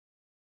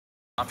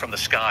From the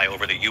sky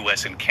over the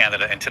U.S. and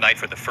Canada, and tonight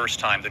for the first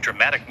time, the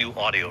dramatic new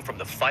audio from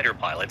the fighter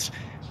pilots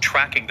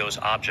tracking those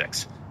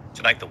objects.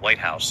 Tonight, the White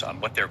House on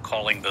what they're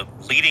calling the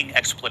leading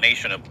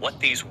explanation of what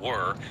these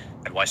were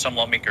and why some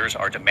lawmakers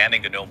are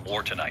demanding to know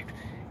more tonight.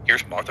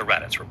 Here's Martha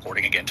Raddatz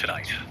reporting again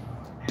tonight.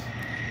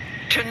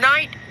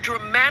 Tonight,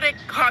 dramatic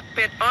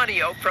cockpit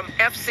audio from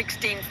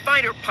F-16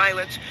 fighter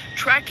pilots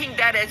tracking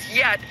that as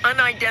yet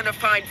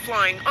unidentified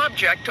flying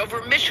object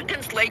over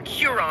Michigan's Lake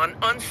Huron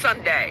on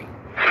Sunday.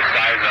 The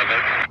size of it,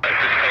 it's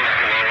just so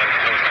slow and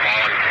so small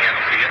and you can't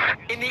see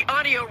it. In the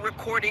audio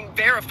recording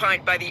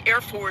verified by the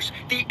Air Force,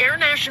 the Air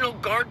National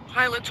Guard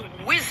pilots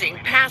whizzing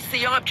past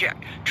the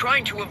object,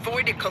 trying to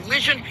avoid a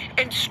collision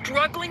and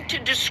struggling to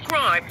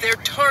describe their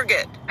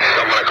target.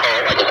 I'm going to call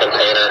it like a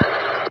container.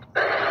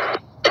 I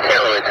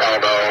can't really tell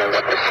though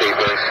what the shape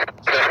is.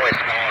 It's definitely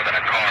smaller than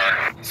a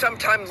car.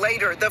 Sometime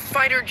later, the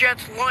fighter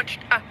jets launched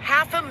a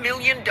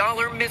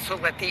 $500,000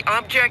 missile at the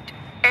object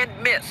and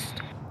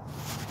missed.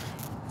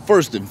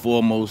 First and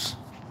foremost,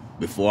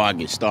 before I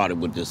get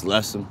started with this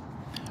lesson,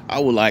 I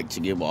would like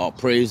to give all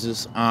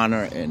praises,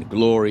 honor, and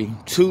glory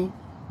to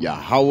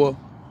Yahweh,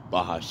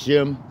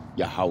 Bahashem,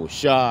 Yahweh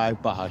Shai,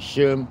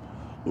 Bahashem,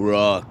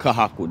 Ra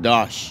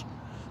Kahakwadash.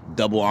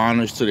 Double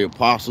honors to the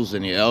apostles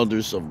and the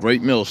elders of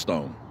Great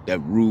Millstone that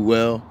rule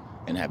well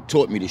and have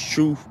taught me this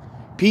truth.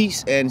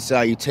 Peace and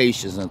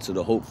salutations unto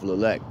the hopeful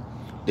elect,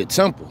 the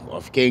temple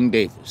of King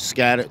David,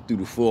 scattered through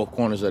the four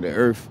corners of the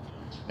earth.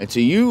 And to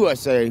you, I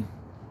say,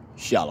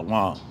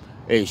 Shalom.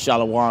 Hey,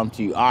 Shalom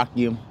to you,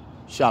 Akim.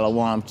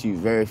 Shalom to you,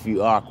 very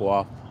few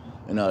Aqua.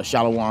 And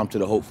Shalom to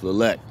the hopeful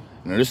elect.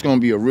 Now, this is going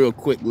to be a real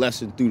quick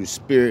lesson through the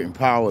spirit and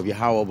power of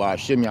Yahweh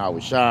Bahashem,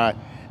 Yahweh Shai.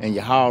 And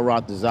Yahweh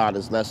Ratazah.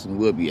 This lesson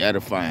will be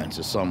edifying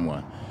to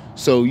someone.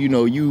 So, you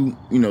know,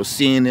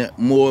 seeing it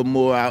more and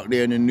more out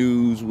there in the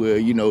news where,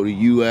 you know, the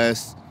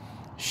U.S.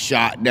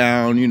 shot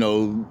down, you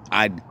know,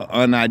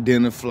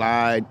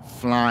 unidentified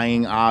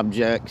flying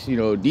objects. You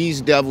know,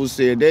 these devils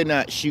said they're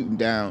not shooting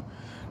down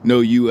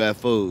no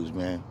UFOs,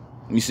 man.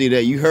 You see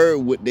that? You heard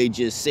what they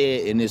just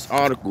said in this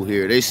article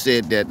here. They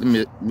said that,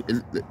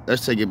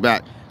 let's take it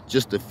back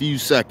just a few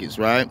seconds,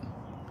 right?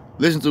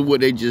 Listen to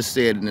what they just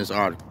said in this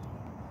article.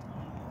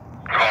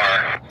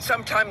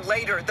 Sometime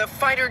later, the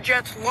fighter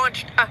jets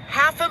launched a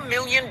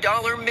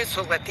 $500,000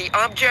 missile at the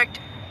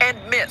object and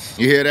missed.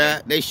 You hear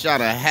that? They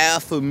shot a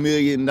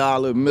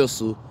 $500,000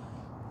 missile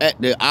at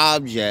the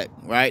object,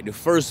 right? The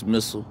first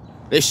missile.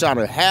 They shot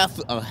a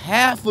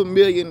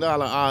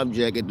 $500,000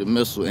 object at the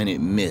missile and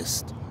it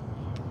missed.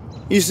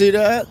 You see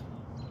that?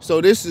 So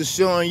this is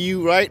showing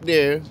you right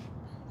there,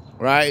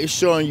 right? It's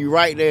showing you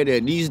right there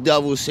that these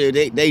devils said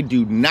they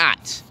do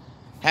not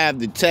have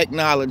the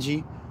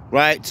technology,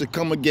 right, to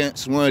come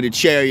against one of the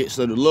chariots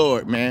of the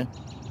Lord, man.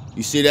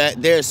 You see that?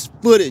 There's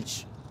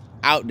footage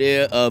out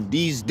there of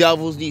these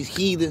devils, these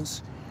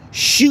heathens,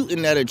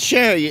 shooting at a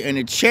chariot, and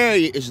the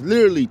chariot is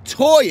literally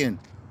toying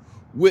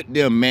with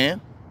them, man.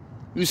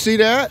 You see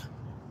that?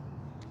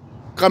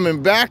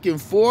 Coming back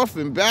and forth,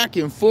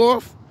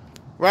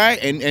 right?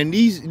 And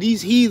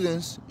these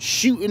heathens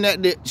shooting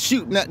at the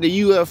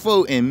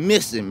UFO and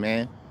missing,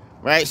 man.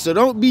 Right? So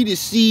don't be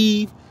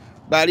deceived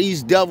by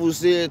these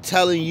devils there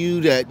telling you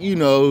that, you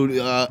know,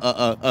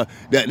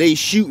 that they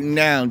shooting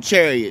down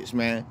chariots,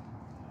 man.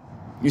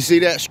 You see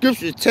that?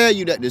 Scriptures tell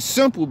you that the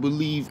simple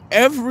believe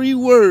every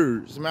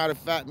word. As a matter of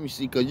fact, let me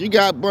see, because you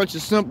got a bunch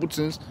of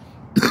simpletons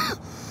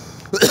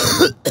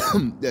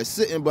that's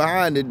sitting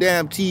behind the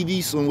damn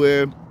TV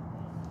somewhere,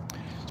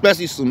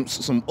 especially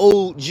some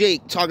old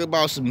Jake talking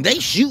about they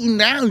shooting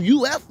down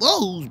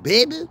UFOs,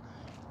 baby.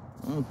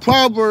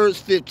 Proverbs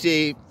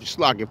 15,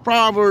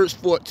 Proverbs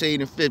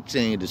 14 and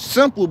 15. The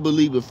simple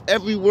believeth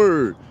every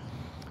word,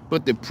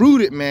 but the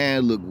prudent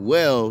man look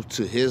well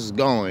to his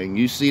going.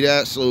 You see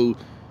that? So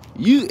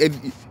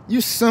if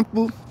you're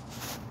simple,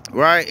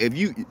 right? If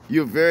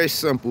you're very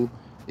simple,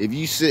 if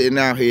you sitting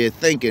out here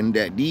thinking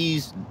that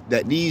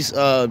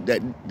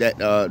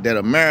that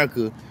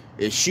America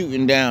is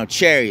shooting down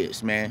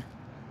chariots, man,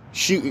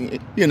 shooting,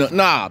 you know,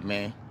 nah,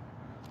 man,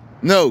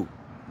 no.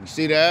 You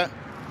see that?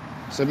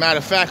 As a matter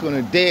of fact, on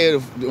the day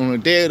of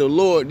the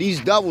Lord, these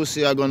devils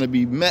here are going to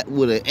be met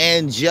with an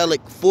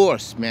angelic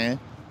force, man.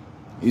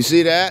 You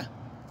see that?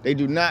 They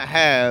do not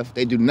have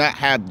the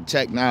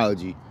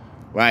technology,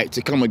 right,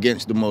 to come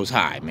against the Most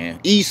High, man.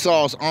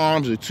 Esau's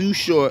arms are too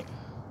short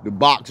to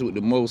box with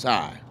the Most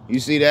High. You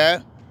see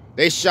that?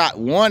 They shot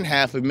one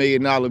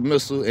 $500,000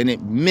 missile and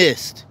it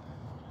missed.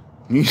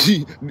 You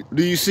see?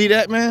 Do you see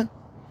that, man?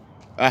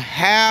 A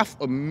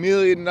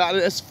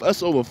 $500,000.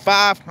 That's over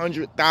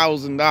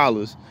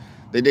 $500,000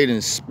 that they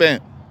done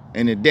spent,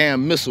 and the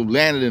damn missile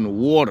landed in the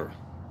water.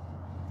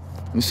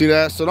 You see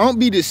that? So don't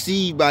be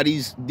deceived by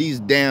these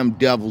damn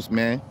devils,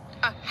 man.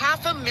 A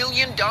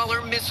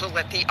 $500,000 missile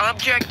at the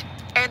object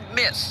and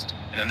missed.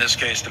 And in this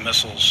case, the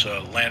missiles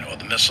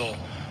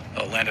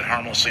landed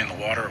harmlessly in the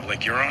water of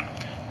Lake Huron.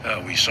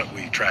 We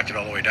tracked it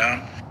all the way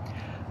down.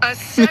 A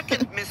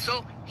second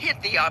missile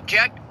hit the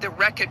object. The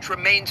wreckage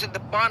remains at the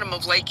bottom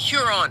of Lake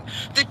Huron.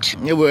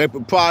 Yeah, well, it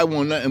probably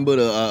wasn't nothing but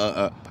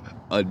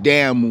a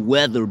damn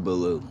weather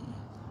balloon.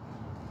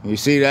 You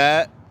see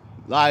that?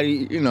 A lot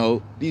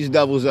of, these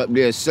devils up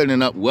there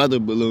sending up weather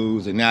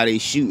balloons, and now they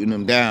shooting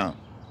them down.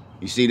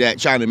 You see that?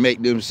 Trying to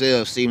make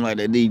themselves seem like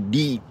they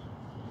deep.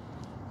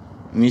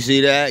 You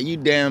see that? You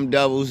damn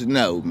devils,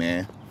 no,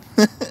 man.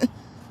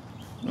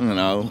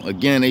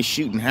 Again, they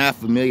shooting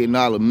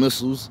 $500,000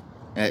 missiles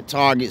at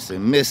targets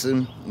and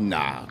missing.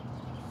 Nah,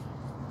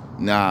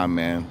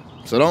 man.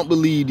 So don't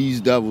believe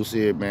these devils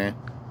here, man.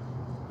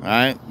 All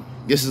right?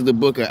 This is the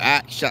book of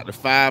Acts, chapter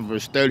 5,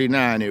 verse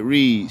 39. It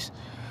reads,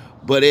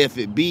 "But if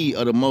it be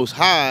of the Most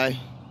High,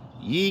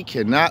 ye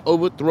cannot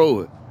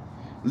overthrow it.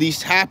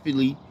 Least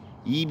happily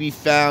ye be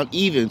found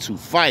even to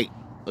fight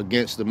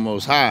against the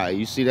Most High."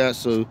 You see that?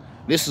 So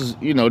this is,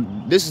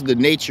 this is the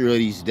nature of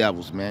these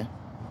devils, man.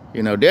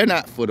 They're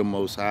not for the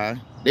Most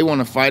High. They want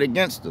to fight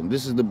against them.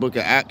 This is the book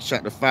of Acts,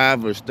 chapter 5,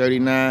 verse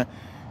 39,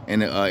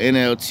 and the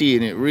NLT,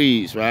 and it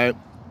reads, right?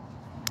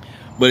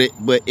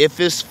 But if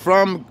it's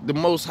from the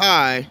Most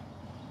High,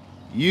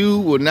 you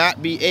will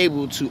not be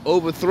able to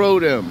overthrow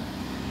them.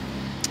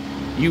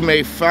 You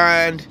may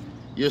find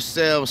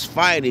yourselves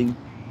fighting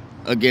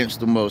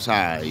against the Most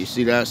High. You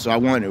see that? So I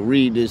want to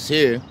read this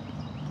here,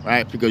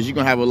 right? Because you're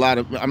going to have a lot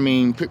of,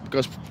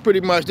 because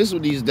pretty much this is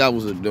what these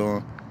devils are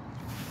doing,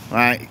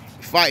 right?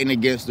 Fighting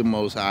against the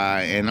Most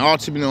High. And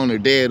ultimately on the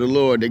day of the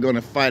Lord, they're going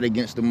to fight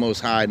against the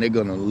Most High and they're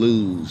going to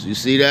lose. You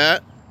see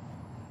that?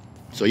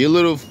 So your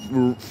little,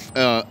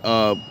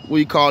 what do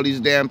you call these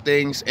damn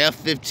things?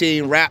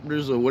 F-15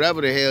 Raptors or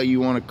whatever the hell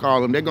you want to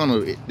call them.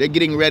 They're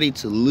getting ready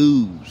to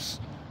lose.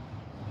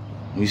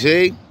 You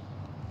see?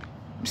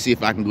 Let me see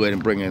if I can go ahead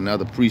and bring in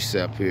another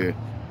precept here.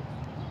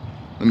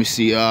 Let me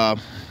see.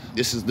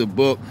 This is the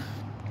book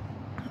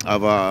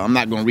of, I'm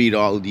not going to read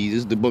all of these. This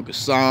is the book of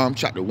Psalm,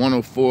 chapter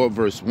 104,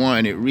 verse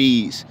 1. It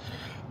reads,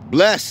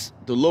 "Bless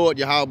the Lord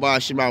Yahweh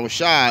Shema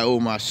Shai, O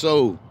my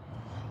soul.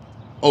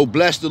 Oh,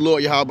 bless the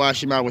Lord Yahweh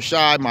Shema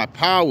Shai, my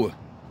power.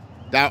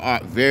 Thou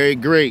art very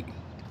great.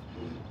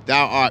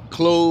 Thou art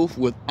clothed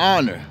with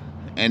honor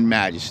and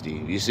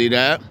majesty." You see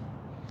that?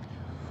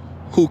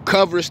 "Who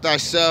coverest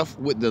thyself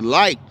with the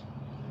light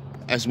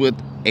as with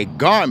a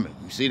garment."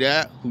 You see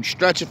that? "Who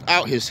stretcheth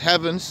out his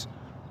heavens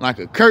like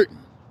a curtain."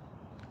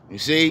 You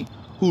see?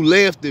 "Who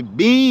layeth the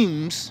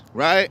beams,"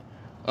 right,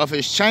 "of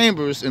his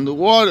chambers in the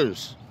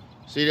waters."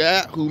 See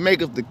that? "Who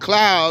maketh the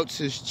clouds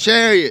his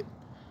chariot.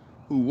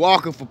 Who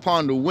walketh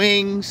upon the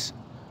wings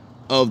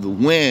of the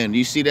wind."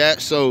 You see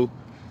that? So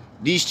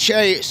these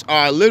chariots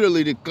are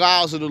literally the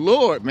clouds of the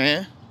Lord,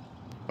 man.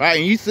 Right?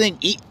 And you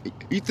think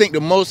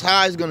the Most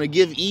High is going to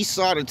give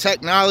Esau the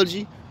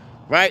technology,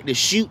 right, to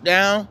shoot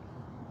down,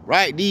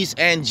 right, these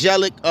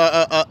angelic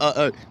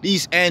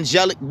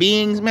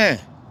beings, man?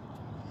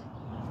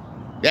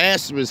 The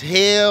answer is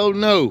hell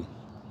no.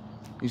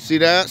 You see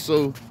that?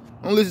 So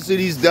don't listen to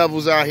these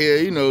devils out here.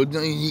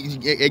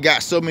 They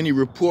got so many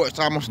reports,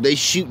 almost they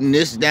shooting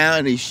this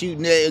down, they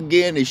shooting that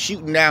again, they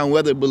shooting down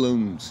weather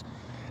balloons.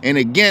 And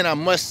again, I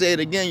must say it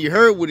again, you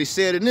heard what he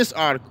said in this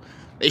article.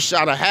 They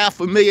shot a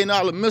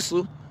 $500,000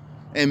 missile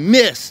and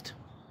missed.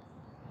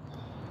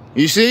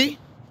 You see?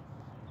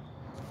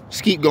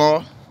 Let's keep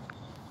going.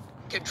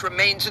 It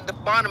remains at the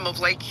bottom of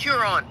Lake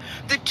Huron.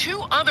 The two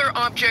other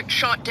objects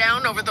shot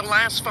down over the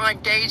last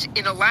 5 days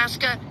in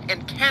Alaska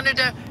and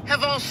Canada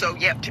have also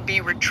yet to be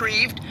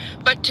retrieved.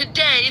 But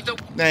today,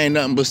 they ain't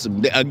nothing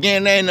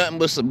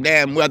but some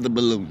damn weather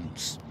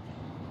balloons.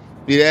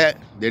 See that?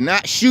 They're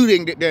not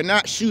shooting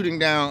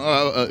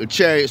down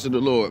chariots of the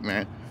Lord,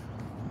 man.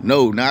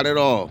 No, not at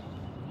all.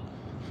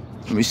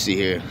 Let me see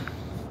here.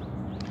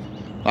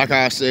 Like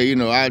I say,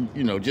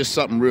 just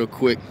something real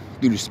quick.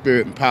 Through the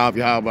spirit and power of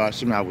Yahweh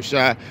Shema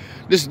Shai.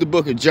 This is the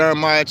book of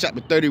Jeremiah,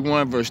 chapter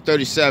 31, verse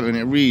 37.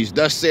 It reads,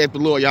 "Thus saith the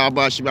Lord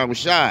Yahweh Shema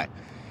Shai,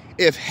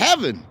 if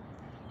heaven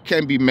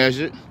can be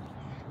measured,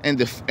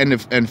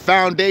 and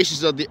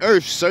foundations of the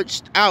earth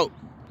searched out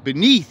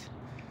beneath,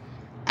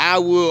 I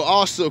will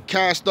also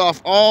cast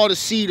off all the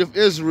seed of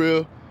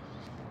Israel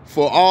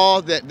for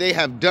all that they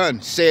have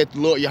done, saith the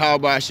Lord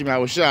Yahweh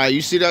Shema Shai."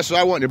 You see that? So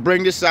I want to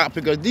bring this out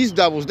because these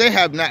devils, they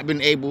have not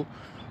been able,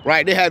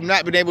 right? They have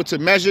not been able to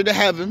measure the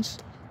heavens,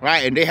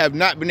 right? And they have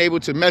not been able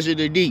to measure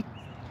the deep.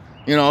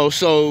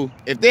 So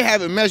if they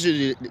haven't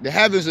measured the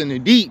heavens and the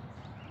deep,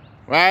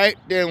 right,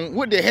 then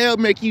what the hell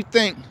make you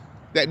think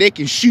that they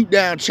can shoot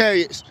down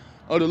chariots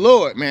of the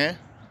Lord, man?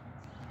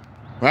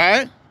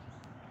 Right?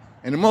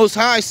 And the Most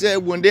High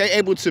said when they're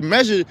able to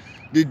measure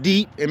the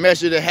deep and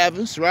measure the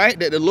heavens, right,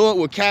 that the Lord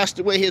will cast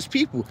away his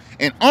people.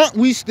 And aren't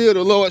we still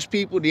the Lord's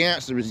people? The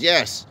answer is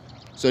yes.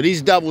 So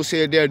these devils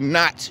here, they're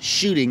not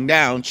shooting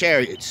down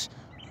chariots.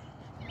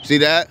 See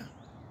that?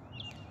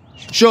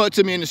 Show it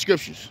to me in the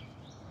scriptures.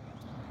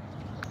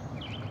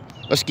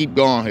 Let's keep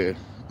going here.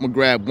 I'm gonna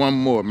grab one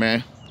more,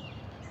 man.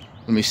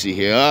 Let me see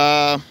here.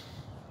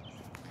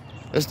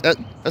 Let's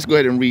go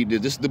ahead and read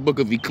this. This is the book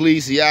of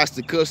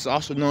Ecclesiasticus,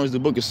 also known as the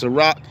book of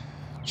Sirach,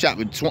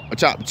 chapter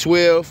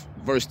 12,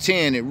 verse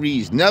 10. It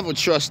reads, "Never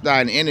trust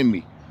thine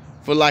enemy,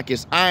 for like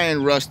his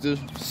iron rusteth,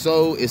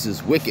 so is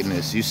his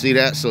wickedness." You see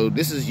that? So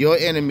this is your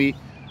enemy,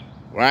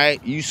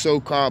 right? You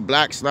so-called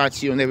blacks,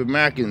 Latino, Native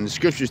Americans, the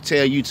scriptures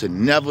tell you to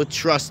never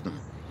trust them.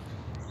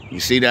 You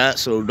see that?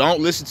 So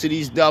don't listen to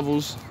these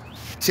devils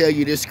tell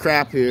you this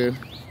crap here.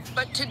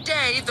 But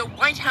today, the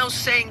White House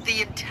saying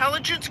the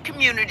intelligence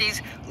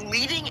community's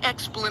leading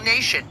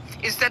explanation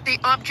is that the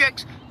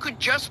objects could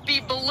just be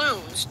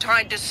balloons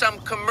tied to some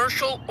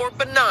commercial or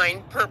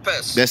benign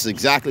purpose. That's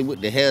exactly what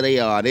the hell they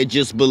are. They're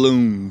just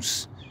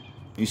balloons.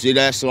 You see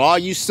that? So all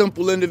you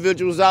simple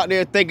individuals out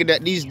there thinking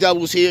that these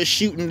devils here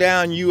shooting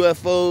down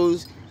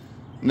UFOs,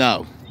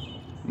 no.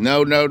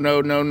 No, no,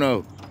 no, no,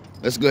 no.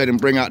 Let's go ahead and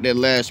bring out that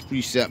last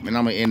precept, and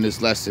I'm going to end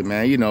this lesson,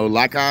 man. You know,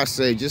 like I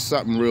say, just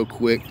something real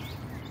quick.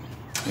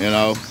 You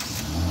know,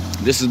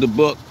 this is the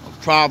book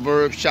of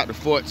Proverbs, chapter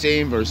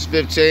 14, verse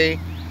 15.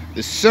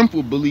 The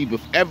simple believe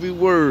of every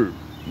word.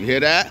 You hear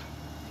that?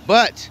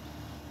 But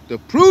the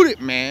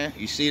prudent man,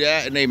 you see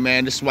that? And hey,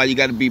 man, this is why you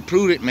got to be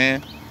prudent,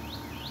 man.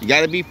 You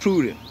got to be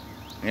prudent.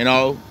 You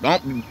know,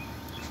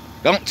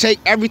 don't take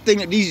everything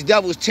that these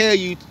devils tell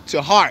you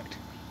to heart.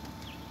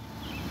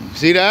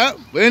 See that?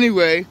 But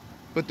anyway,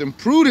 but the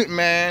prudent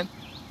man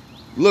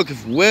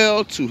looketh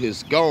well to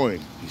his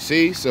going. You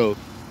see? So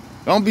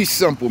don't be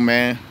simple,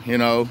 man. You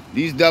know,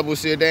 these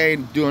devils here, they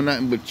ain't doing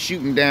nothing but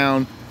shooting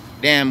down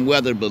damn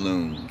weather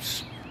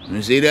balloons.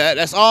 You see that?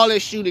 That's all they're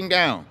shooting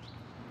down.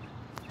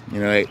 You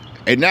know,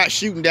 they're not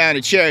shooting down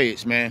the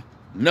chariots, man.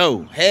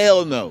 No,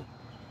 hell no.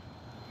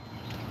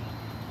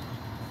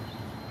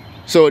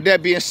 So with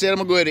that being said, I'm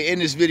going to go ahead and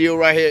end this video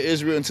right here,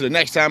 Israel. Until the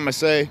next time I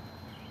say,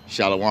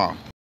 Shalom.